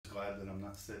I'm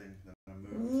not sitting. Then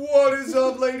I move. What is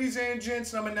up, ladies and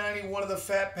gents? Number 91 of the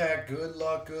Fat Pack. Good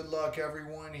luck,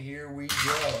 everyone. Here we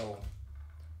go.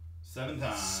 7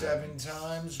 times. 7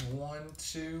 times. 1,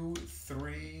 2,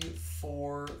 3,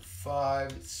 4,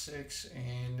 5, 6,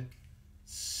 and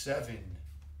 7.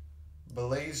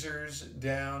 Blazers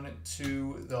down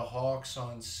to the Hawks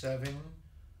on 7.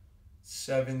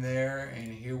 7 there,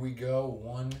 and here we go.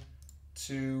 1,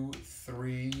 2,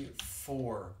 3,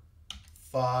 4,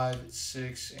 5,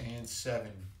 6, and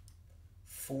 7.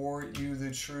 For You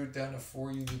the Truth, down to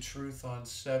For You the Truth on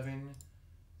 7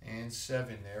 and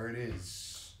 7. There it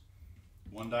is.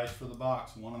 1 dice for the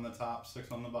box. 1 on the top,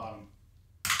 6 on the bottom.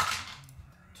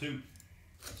 2.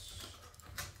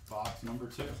 Box number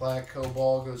 2. Platco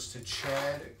ball goes to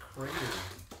Chad Crater.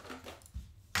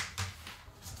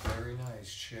 Very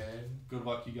nice, Chad. Good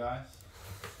luck, you guys.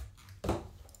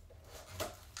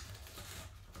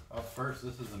 Up first,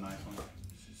 this is a nice one.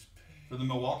 For the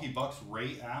Milwaukee Bucks,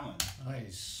 Ray Allen.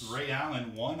 Nice. Ray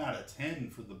Allen, 1 out of 10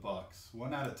 for the Bucks.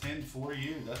 1 out of 10 for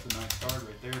you. That's a nice card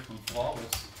right there from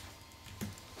Flawless.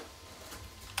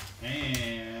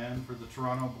 And for the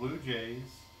Toronto Blue Jays,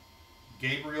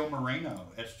 Gabriel Moreno,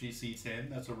 SGC 10.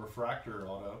 That's a refractor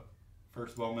auto.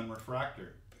 First Bowman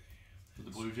refractor for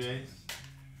the Blue Jays.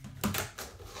 And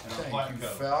Thank you,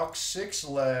 Falk. 6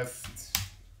 left.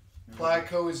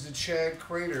 Platco is the Chad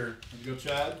Crater. Here you go,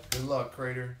 Chad. Good luck,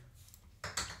 Crater.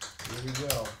 Here we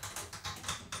go.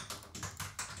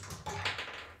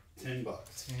 $10.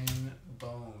 10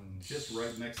 bones. Just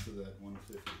right next to that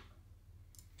 150.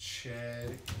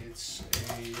 Chad, it's a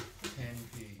 10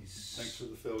 piece. Thanks for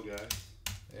the fill, guys.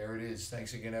 There it is.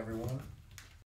 Thanks again, everyone.